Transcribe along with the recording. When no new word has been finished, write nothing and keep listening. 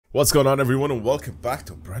What's going on, everyone, and welcome back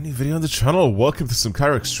to a brand new video on the channel. Welcome to some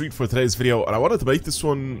Carx Street for today's video, and I wanted to make this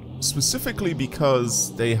one specifically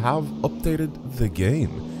because they have updated the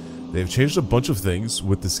game. They've changed a bunch of things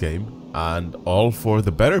with this game, and all for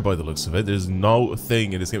the better by the looks of it. There's no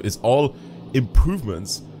thing in this game. It's all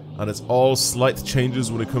improvements, and it's all slight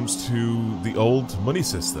changes when it comes to the old money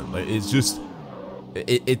system. Like, it's just...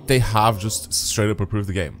 They have just straight up improved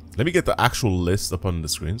the game. Let me get the actual list up on the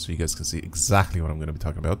screen so you guys can see exactly what I'm going to be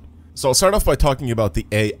talking about. So I'll start off by talking about the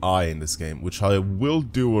AI in this game, which I will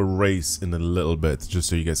do a race in a little bit, just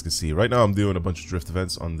so you guys can see. Right now I'm doing a bunch of drift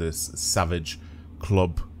events on this Savage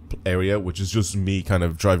Club area, which is just me kind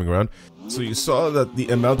of driving around. So you saw that the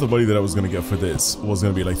amount of money that I was going to get for this was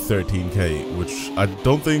going to be like 13k, which I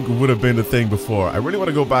don't think would have been a thing before. I really want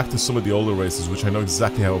to go back to some of the older races, which I know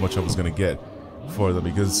exactly how much I was going to get for them,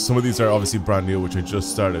 because some of these are obviously brand new, which I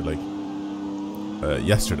just started like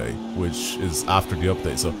yesterday, which is after the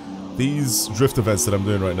update. So these drift events that I'm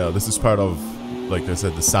doing right now, this is part of, like I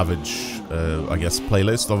said, the Savage I guess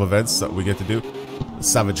playlist of events that we get to do,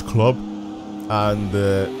 Savage Club, and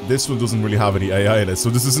this one doesn't really have any AI in it, so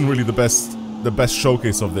this isn't really the best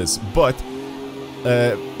showcase of this. But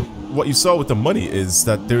what you saw with the money is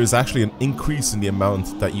that there is actually an increase in the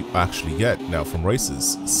amount that you actually get now from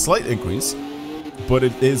races. Slight increase, but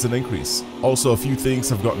it is an increase. Also, a few things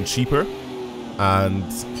have gotten cheaper, and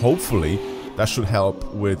hopefully that should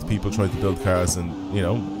help with people trying to build cars and, you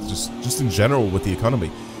know, just in general with the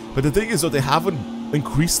economy. But the thing is, though, they haven't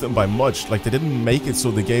increased them by much. Like, they didn't make it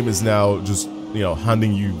so the game is now just, you know,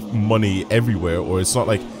 handing you money everywhere, or it's not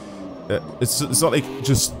like it's not like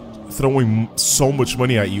just throwing so much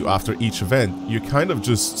money at you after each event. You're kind of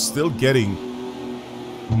just still getting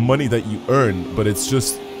money that you earn, but it's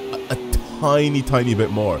just a tiny bit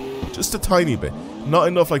more. Just a tiny bit. Not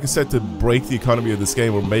enough, like I said, to break the economy of this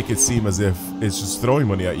game or make it seem as if it's just throwing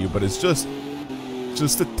money at you, but it's just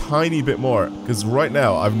a tiny bit more. Because right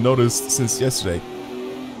now, I've noticed since yesterday,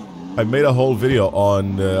 I made a whole video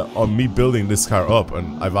on me building this car up,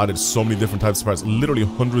 and I've added so many different types of parts, literally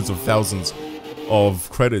hundreds of thousands of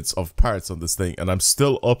credits of parts on this thing, and I'm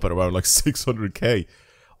still up at around like 600k.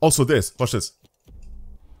 Also this, watch this.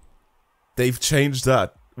 They've changed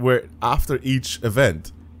that, where after each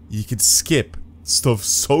event, you could skip stuff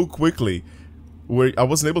so quickly, where I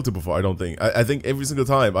wasn't able to before, I don't think. I think every single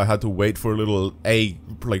time I had to wait for a little A,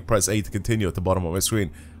 like press A to continue at the bottom of my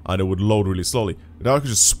screen, and it would load really slowly. Now I can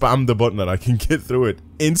just spam the button and I can get through it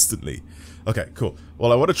instantly. Okay, cool.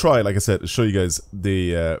 Well, I want to try, like I said, to show you guys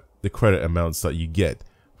the credit amounts that you get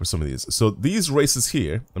for some of these. So these races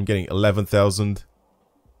here, I'm getting 11,000.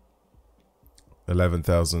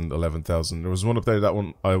 11,000, 11,000. There was one up there, that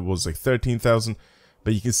one I was like 13,000.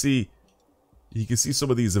 But you can see some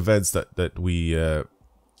of these events that we have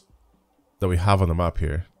on the map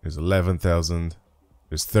here. There's 11,000.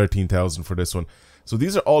 There's 13,000 for this one. So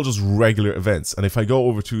these are all just regular events. And if I go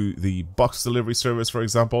over to the box delivery service, for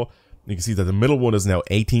example, you can see that the middle one is now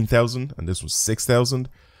 18,000, and this was 6,000.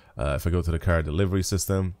 If I go to the car delivery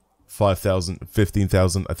system, 5,000,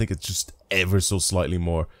 15,000. I think it's just ever so slightly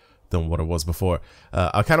more than what it was before.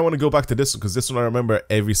 I kind of want to go back to this one, because this one I remember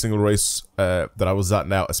every single race that I was at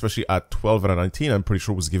now, especially at 12 and at 19, I'm pretty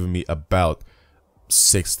sure was giving me about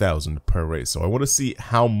 6,000 per race. So I want to see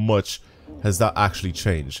how much has that actually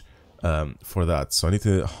changed for that. So I need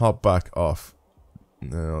to hop back off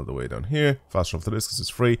all the way down here, fast enough to this because it's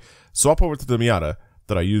free. Swap over to the Miata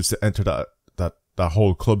that I used to enter that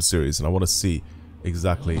whole club series, and I want to see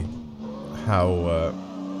exactly how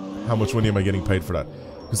much money am I getting paid for that.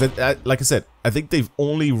 Because, like I said, I think they've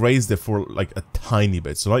only raised it for like a tiny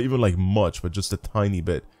bit. So not even like much, but just a tiny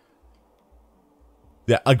bit.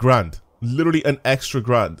 Yeah, a grand. Literally an extra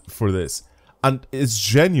grand for this. And it's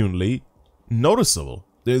genuinely noticeable.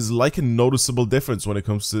 There's like a noticeable difference when it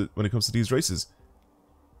comes to these races.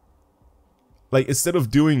 Like, instead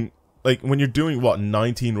of doing, like, when you're doing, what,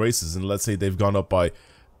 19 races, and let's say they've gone up by,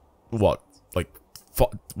 what, like,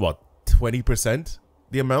 what, 20%?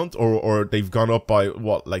 The amount, or they've gone up by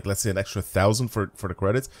what, like, let's say an extra 1,000 for the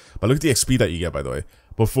credits. But look at the XP that you get, by the way.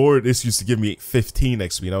 Before, this used to give me 15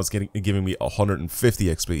 XP, now it's giving me 150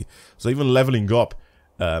 XP. So even leveling up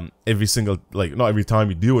every single, like, not every time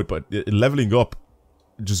you do it, but leveling up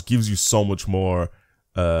just gives you so much more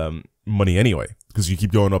money anyway, because you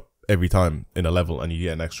keep going up every time in a level, and you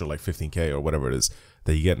get an extra like 15k or whatever it is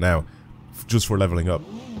that you get now just for leveling up.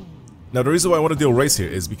 Now, the reason why I want to do a race here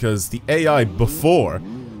is because the AI before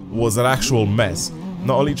was an actual mess.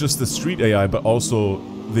 Not only just the street AI, but also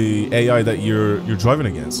the AI that you're driving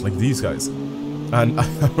against, like these guys. And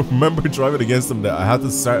I remember driving against them that I had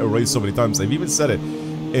to start a race so many times. I've even said it.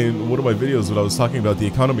 in one of my videos when I was talking about the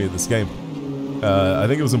economy of this game. I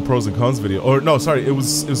think it was in pros and cons video, or no, sorry, it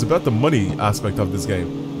was about the money aspect of this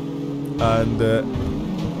game, and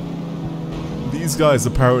these guys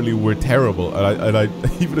apparently were terrible, and I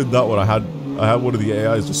even in that one I had one of the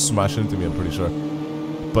AIs just smash into me, I'm pretty sure.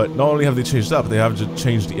 But not only have they changed that, but they have just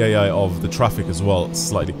changed the AI of the traffic as well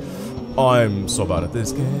slightly. I'm so bad at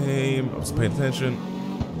this game. I wasn't paying attention.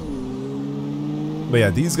 But yeah,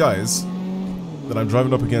 these guys that I'm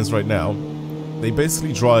driving up against right now, they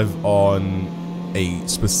basically drive on a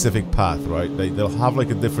specific path, right? They'll have like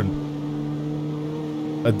a different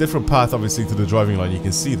path, obviously, to the driving line. You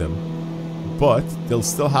can see them, but they'll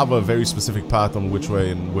still have a very specific path on which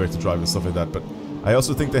way and where to drive and stuff like that. But I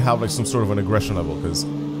also think they have like some sort of an aggression level, because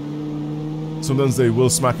sometimes they will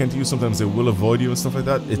smack into you, sometimes they will avoid you and stuff like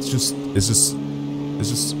that. It's just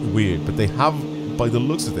weird. But they have, by the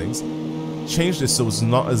looks of things, changed this so it's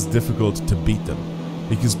not as difficult to beat them.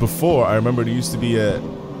 Because before, I remember there used to be a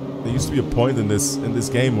point in this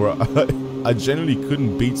game where I genuinely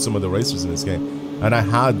couldn't beat some of the racers in this game, and I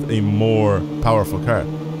had a more powerful car.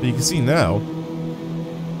 But you can see now,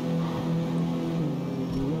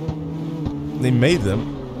 they made them,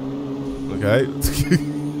 okay,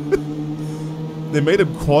 they made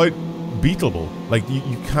them quite beatable. Like,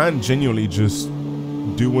 you can genuinely just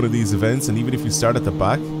do one of these events, and even if you start at the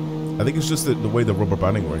back, I think it's just the way the rubber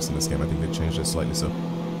banding works in this game. I think they changed it slightly, so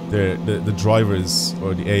the drivers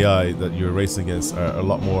or the AI that you're racing against are a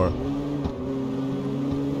lot more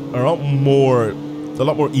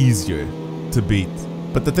easier to beat.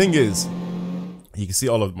 But the thing is, you can see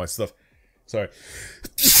all of my stuff. Sorry.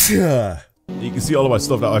 You can see all of my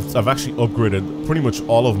stuff now. I've actually upgraded pretty much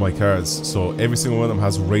all of my cars, so every single one of them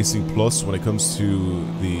has Racing Plus when it comes to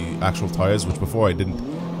the actual tires, which before I didn't.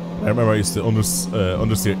 I remember I used to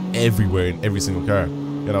understeer everywhere in every single car,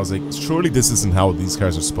 and I was like, surely this isn't how these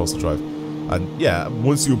cars are supposed to drive. And yeah,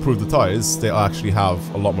 once you improve the tires, they actually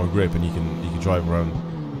have a lot more grip, and you can drive around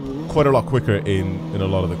quite a lot quicker in a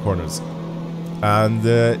lot of the corners. And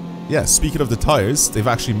yeah, speaking of the tires, they've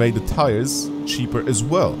actually made the tires cheaper as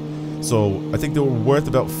well. So I think they were worth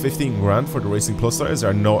about 15 grand for the Racing Plus tires.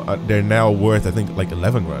 They're now worth, I think, like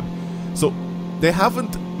 11 grand. So they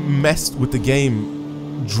haven't messed with the game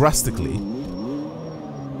drastically.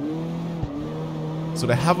 So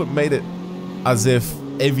they haven't made it as if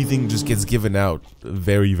everything just gets given out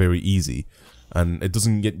very, very easy, and it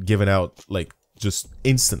doesn't get given out like just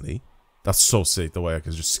instantly. That's so sick, the way I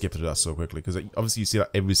can just skip through that so quickly, because obviously you see that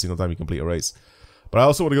every single time you complete a race. But I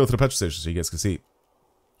also want to go to the petrol station so you guys can see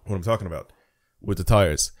what I'm talking about with the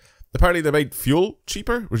tires. Apparently they made fuel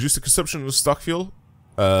cheaper, reduced the consumption of stock fuel,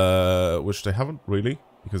 which they haven't really,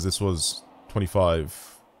 because this was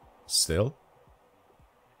 25 still.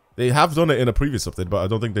 They have done it in a previous update, but I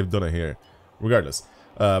don't think they've done it here. Regardless,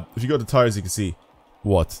 if you go to tires, you can see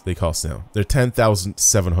what they cost now. They're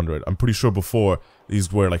 10,700. I'm pretty sure before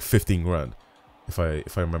these were like 15 grand, if I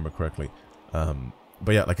remember correctly.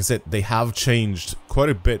 But yeah, like I said, they have changed quite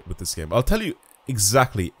a bit with this game. I'll tell you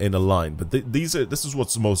exactly in a line, but this is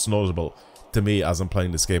what's most notable to me as I'm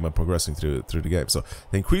playing this game and progressing through the game. So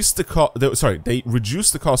they increased the cost. They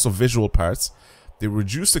reduced the cost of visual parts. They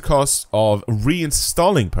reduced the cost of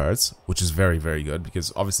reinstalling parts, which is very, very good,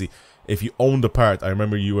 because obviously if you own the part, I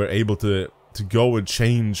remember you were able to go and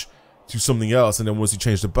change to something else, and then once you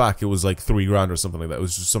changed it back, it was like 3 grand or something like that. It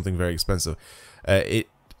was just something very expensive. It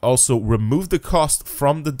also removed the cost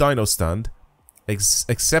from the dyno stand,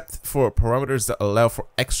 except for parameters that allow for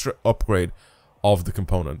extra upgrade of the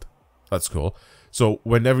component. That's cool. So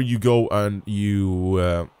whenever you go and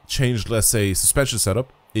you change, let's say, suspension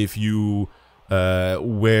setup, if you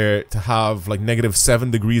were to have like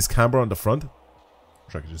 -7 degrees camber on the front,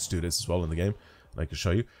 which I could just do this as well in the game, and I can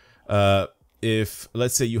show you. If,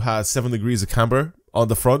 let's say, you had 7 degrees of camber on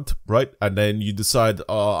the front, right, and then you decide,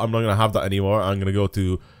 oh, I'm not going to have that anymore, I'm going to go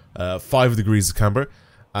to 5 degrees of camber,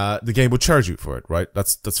 the game would charge you for it, right?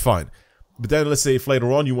 That's fine. But then let's say if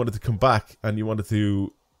later on you wanted to come back and you wanted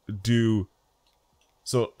to do...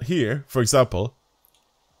 So here, for example,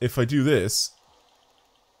 if I do this,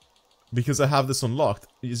 because I have this unlocked,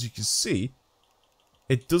 as you can see,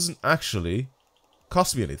 it doesn't actually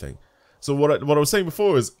cost me anything. So what I was saying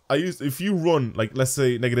before is, if you run, like, let's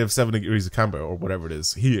say -7 degrees of camber or whatever it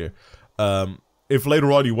is here, if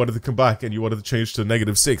later on you wanted to come back and you wanted to change to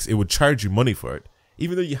 -6, it would charge you money for it,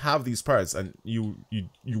 even though you have these parts and you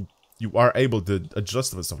are able to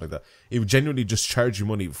adjust them and stuff like that. It would genuinely just charge you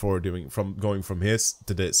money for going from this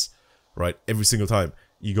to this, right? Every single time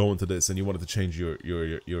you go into this and you wanted to change your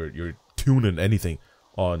tuning anything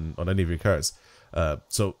on any of your cars.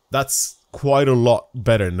 So that's quite a lot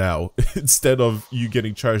better now. Instead of you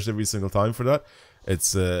getting charged every single time for that,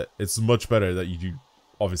 it's much better that you do,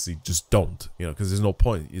 obviously just don't, you know, because there's no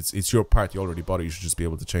point. It's your part, you already bought it, you should just be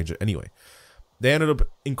able to change it anyway. They ended up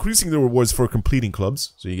increasing the rewards for completing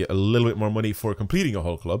clubs, so you get a little bit more money for completing a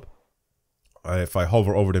whole club. If I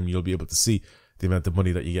hover over them, you'll be able to see the amount of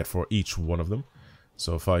money that you get for each one of them.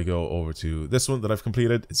 So if I go over to this one that I've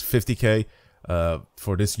completed, it's 50k.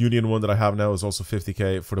 For this union one that I have now is also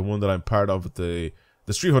 50k. For the one that I'm part of, the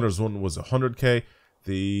Street Hunters one was 100k.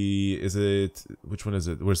 Which one is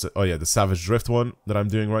it? Where's the, oh yeah, the Savage Drift one that I'm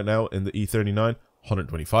doing right now in the E39,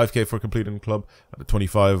 125k for completing the club, and the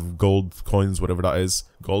 25 gold coins, whatever that is,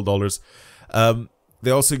 gold dollars. They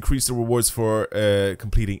also increased the rewards for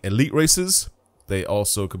completing elite races. They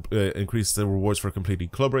also increased the rewards for completing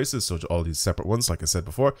club races, so all these separate ones, like I said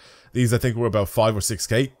before. These I think were about 5 or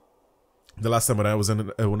 6k the last time when I was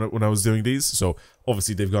when I was doing these. So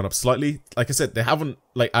obviously they've gone up slightly. Like I said, they haven't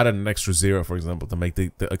like added an extra 0, for example, to make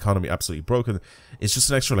the economy absolutely broken. It's just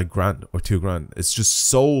an extra like grand or 2 grand. It's just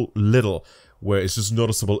so little where it's just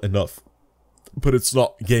noticeable enough, but it's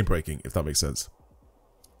not game breaking, if that makes sense.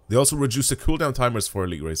 They also reduced the cooldown timers for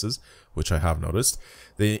elite races, which I have noticed.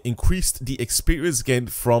 They increased the experience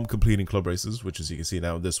gained from completing club races, which, as you can see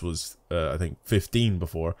now, this was, I think, 15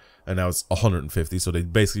 before, and now it's 150, so they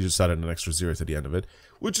basically just added an extra 0 to the end of it,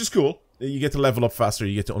 which is cool. You get to level up faster,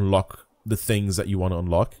 you get to unlock the things that you want to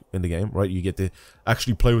unlock in the game, right? You get to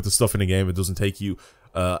actually play with the stuff in the game. It doesn't take you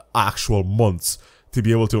actual months to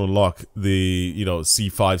be able to unlock the, you know,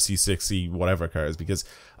 C5, C6, C whatever cars, because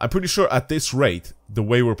I'm pretty sure at this rate, the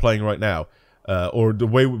way we're playing right now, or the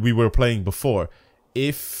way we were playing before,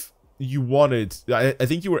 if you wanted, I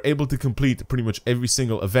think you were able to complete pretty much every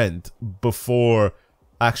single event before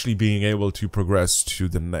actually being able to progress to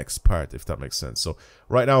the next part, if that makes sense. So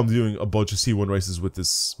right now I'm doing a bunch of C1 races with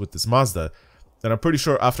this Mazda, and I'm pretty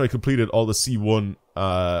sure after I completed all the C1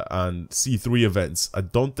 and C3 events, I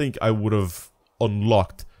don't think I would have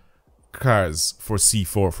unlocked cars for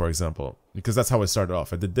C4, for example, because that's how I started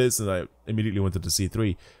off. I did this and I immediately went to the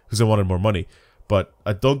C3 because I wanted more money, but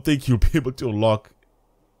I don't think you'll be able to unlock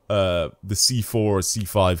the C4 or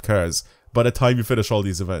C5 cars by the time you finish all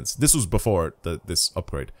these events. This was before this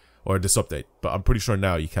upgrade or this update, but I'm pretty sure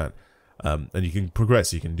now you can, and you can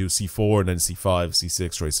progress. You can do C4 and then C5,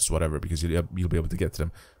 C6 races, whatever, because you'll be able to get to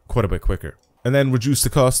them quite a bit quicker. And then reduce the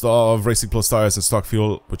cost of Racing Plus tires and stock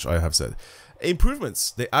fuel, which I have said.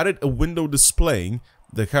 Improvements. They added a window displaying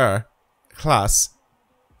the car class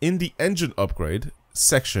in the engine upgrade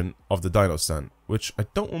section of the dyno stand, which I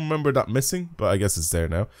don't remember that missing, but I guess it's there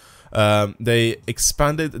now. They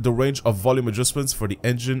expanded the range of volume adjustments for the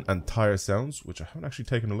engine and tire sounds, which I haven't actually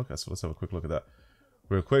taken a look at, so let's have a quick look at that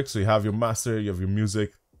real quick. So you have your master, you have your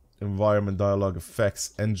music, environment, dialogue,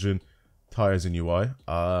 effects, engine, tires, and UI.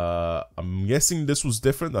 I'm guessing this was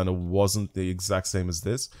different and it wasn't the exact same as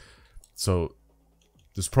this. So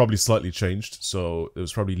there's probably slightly changed, so there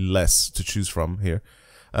was probably less to choose from here.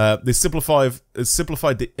 They simplified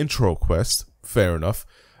the intro quest, fair enough,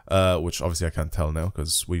 which obviously I can't tell now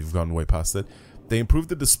because we've gone way past it. They improved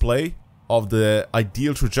the display of the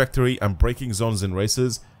ideal trajectory and braking zones in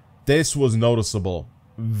races. This was noticeable,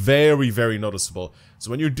 very, very noticeable.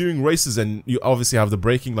 So when you're doing races and you obviously have the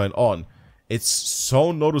braking line on, it's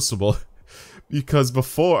so noticeable because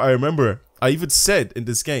before, I remember I even said in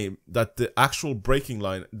this game that the actual braking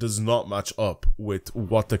line does not match up with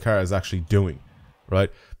what the car is actually doing, right?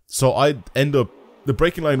 So I'd end up, the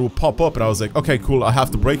braking line would pop up and I was like, okay, cool, I have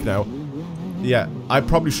to brake now. Yeah, I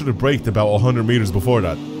probably should have braked about 100 meters before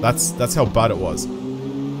that. That's how bad it was.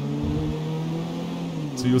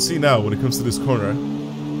 So you'll see now when it comes to this corner.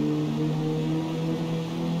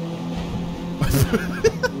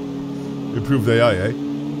 Improved AI, eh?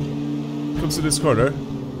 Comes to this corner,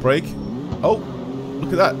 brake. Oh,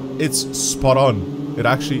 look at that. It's spot on. It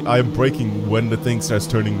actually, I am braking when the thing starts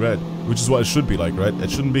turning red, which is what it should be like, right? It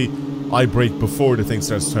shouldn't be I brake before the thing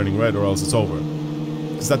starts turning red or else it's over.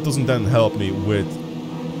 Because that doesn't then help me with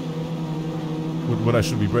when I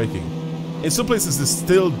should be braking. In some places, this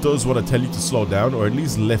still does want to tell you to slow down or at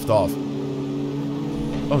least lift off.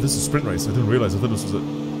 Oh, this is a sprint race. I didn't realize. I thought this was a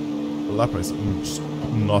lap race. I'm just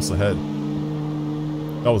nos ahead.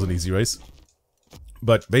 That was an easy race.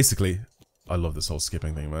 But basically, I love this whole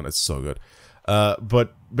skipping thing, man. It's so good.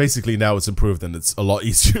 But basically now it's improved and it's a lot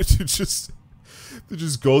easier to just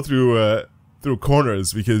go through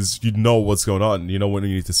corners because you know what's going on. You know when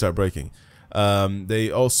you need to start braking.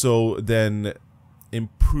 They also then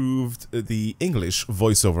improved the English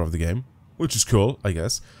voiceover of the game, which is cool, I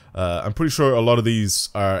guess. I'm pretty sure a lot of these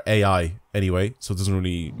are AI anyway, so it doesn't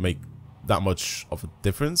really make that much of a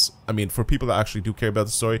difference. I mean, for people that actually do care about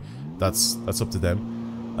the story, that's up to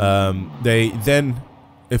them. They then,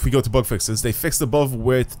 if we go to bug fixes, they fixed the bug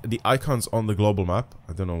with the icons on the global map.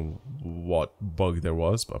 I don't know what bug there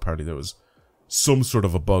was, but apparently there was some sort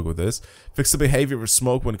of a bug with this. Fixed the behavior of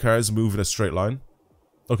smoke when cars move in a straight line.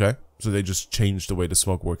 Okay, so they just changed the way the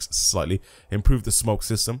smoke works slightly. Improved the smoke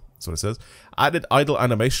system, that's what it says. Added idle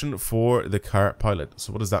animation for the car pilot.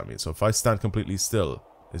 So what does that mean? So if I stand completely still,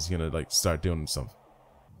 is he gonna like start doing stuff?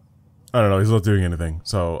 I don't know, he's not doing anything,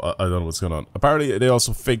 so I don't know what's going on. Apparently they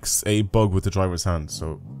also fixed a bug with the driver's hand,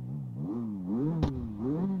 so...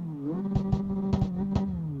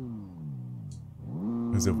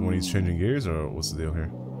 Is it when he's changing gears, or what's the deal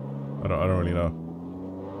here? I don't really know.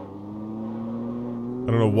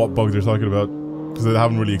 I don't know what bug they're talking about, because I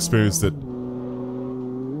haven't really experienced it.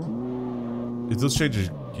 It does change his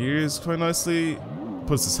gears quite nicely.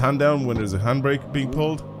 Puts his hand down when there's a handbrake being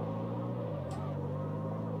pulled.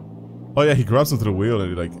 Oh yeah, he grabs onto the wheel and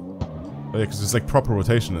he like... Oh yeah, because there's like proper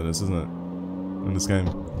rotation in this, isn't it? In this game.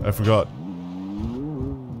 I forgot.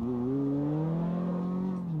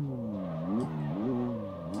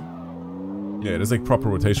 Yeah, there's like proper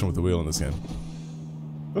rotation with the wheel in this game.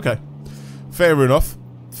 Okay. Fair enough.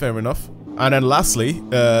 Fair enough. And then lastly,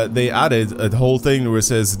 they added a whole thing where it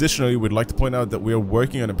says, additionally, we'd like to point out that we are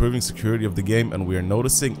working on improving security of the game and we are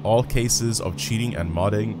noticing all cases of cheating and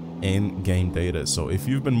modding in game data. So if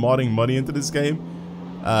you've been modding money into this game,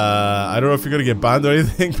 I don't know if you're going to get banned or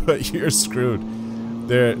anything, but you're screwed.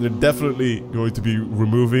 They're definitely going to be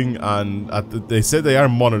removing, and they said they are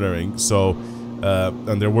monitoring, so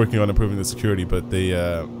and they're working on improving the security, but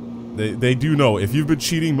they do know if you've been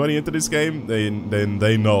cheating money into this game, then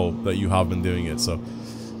they know that you have been doing it. So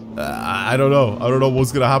I don't know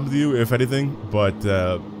what's gonna happen to you, if anything, but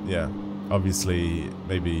yeah, obviously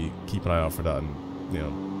maybe keep an eye out for that and, you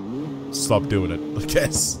know, stop doing it, I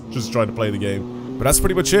guess. Just try to play the game. But that's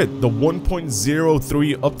pretty much it. The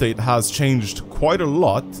 1.03 update has changed quite a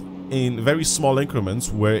lot in very small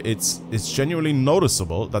increments, where it's genuinely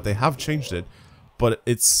noticeable that they have changed it, but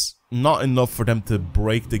it's not enough for them to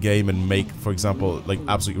break the game and make, for example, like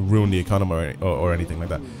absolutely ruin the economy or anything like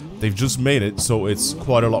that. They've just made it so it's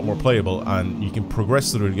quite a lot more playable and you can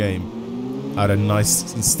progress through the game at a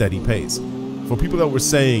nice and steady pace. For people that were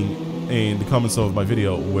saying in the comments of my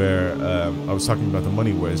video where I was talking about the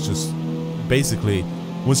money, where it's just basically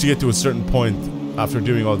once you get to a certain point after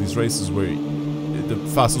doing all these races where the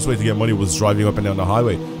fastest way to get money was driving up and down the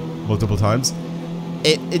highway multiple times,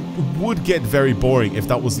 it would get very boring if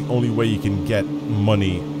that was the only way you can get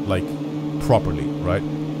money, like, properly, right?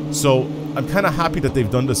 So I'm kind of happy that they've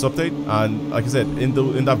done this update, and like I said, in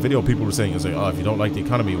that video, people were saying, oh, if you don't like the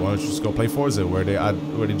economy, why don't you just go play Forza, where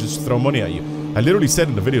they just throw money at you. I literally said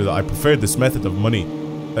in the video that I preferred this method of money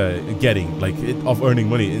of earning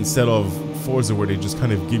money, instead of Forza, where they just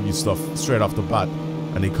kind of give you stuff straight off the bat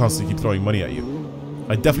and they constantly keep throwing money at you.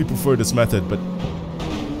 I definitely prefer this method, but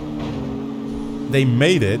they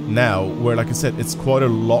made it now where, like I said, it's quite a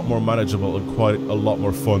lot more manageable and quite a lot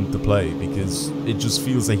more fun to play, because it just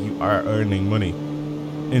feels like you are earning money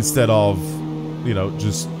instead of, you know,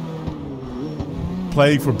 just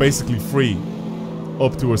playing for basically free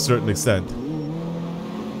up to a certain extent.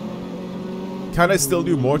 Can I still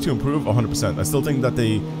do more to improve? 100%. I still think that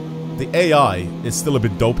the AI is still a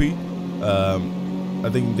bit dopey. I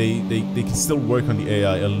think they can still work on the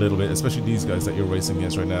AI a little bit, especially these guys that you're racing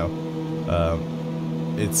against right now.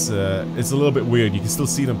 It's a little bit weird. You can still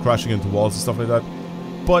see them crashing into walls and stuff like that.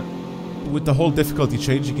 But with the whole difficulty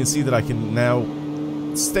change, you can see that I can now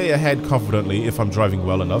stay ahead confidently if I'm driving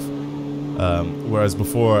well enough. Whereas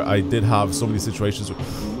before, I did have so many situations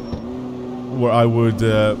where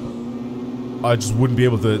I just wouldn't be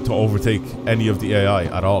able to overtake any of the AI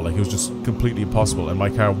at all. Like, it was just completely impossible, and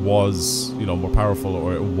my car was, you know, more powerful,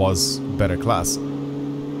 or it was better class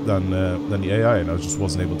than the AI, and I just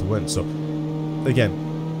wasn't able to win. So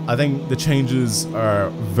again, I think the changes are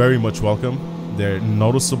very much welcome. They're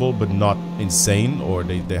noticeable but not insane, or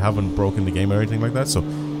they haven't broken the game or anything like that. So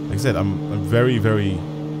like I said, I'm very, very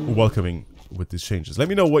welcoming with these changes. Let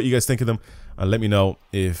me know what you guys think of them, and let me know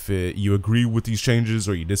if you agree with these changes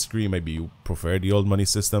or you disagree. Maybe you prefer the old money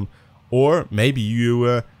system, or maybe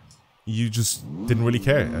you just didn't really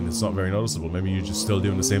care and it's not very noticeable. Maybe you're just still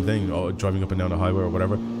doing the same thing, or driving up and down the highway or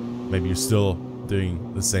whatever. Maybe you're still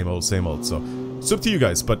doing the same old. So it's up to you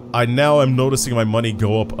guys. But I now am noticing my money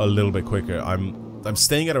go up a little bit quicker. I'm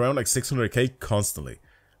staying at around like 600k constantly.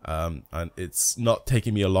 And it's not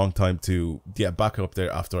taking me a long time to get back up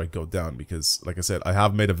there after I go down, because like I said, I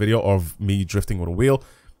have made a video of me drifting with a wheel,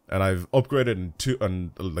 and I've upgraded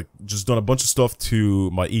and like just done a bunch of stuff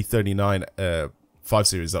to my E39 5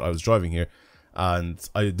 Series that I was driving here, and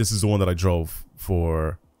this is the one that I drove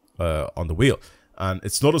for on the wheel. And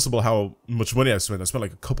it's noticeable how much money I've spent. I spent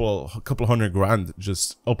like a couple hundred grand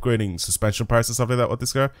just upgrading suspension parts and stuff like that with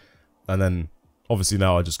this car. And then obviously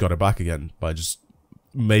now I just got it back again by just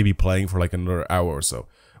maybe playing for like another hour or so,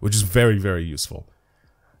 which is very, very useful.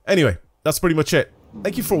 Anyway, that's pretty much it.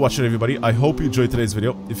 Thank you for watching, everybody. I hope you enjoyed today's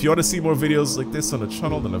video. If you want to see more videos like this on the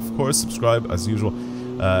channel, then of course subscribe as usual.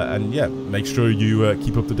 And yeah, make sure you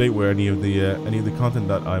keep up to date with any of the content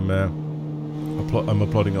that I'm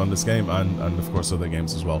uploading on this game, and of course other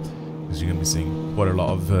games as well, because you're gonna be seeing quite a lot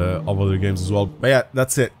of other games as well. But yeah,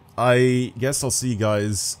 that's it. I guess I'll see you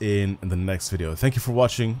guys in the next video. Thank you for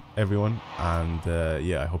watching, everyone, and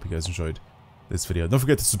yeah, I hope you guys enjoyed this video. Don't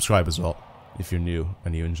forget to subscribe as well if you're new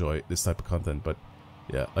and you enjoy this type of content. But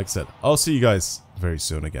yeah, like I said, I'll see you guys very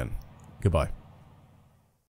soon again. Goodbye.